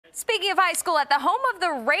Speaking of high school, at the home of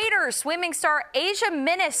the Raiders, swimming star Asia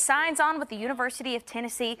Minnis signs on with the University of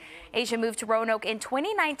Tennessee. Asia moved to Roanoke in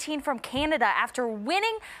 2019 from Canada after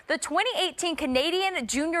winning the 2018 Canadian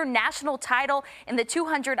Junior National title in the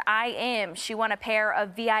 200 IM. She won a pair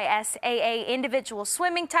of VISAA individual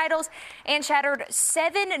swimming titles and shattered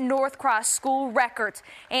 7 North-Cross school records.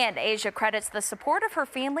 And Asia credits the support of her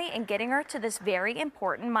family in getting her to this very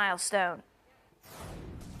important milestone.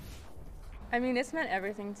 I mean, it's meant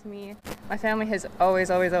everything to me. My family has always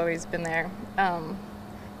been there.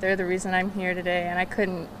 They're the reason I'm here today, and I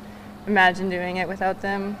couldn't imagine doing it without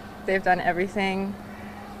them. They've done everything.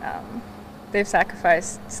 They've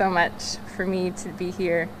sacrificed so much for me to be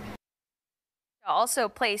here. Also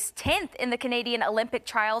placed 10th in the Canadian Olympic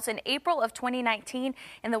trials in April of 2019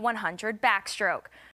 in the 100 backstroke.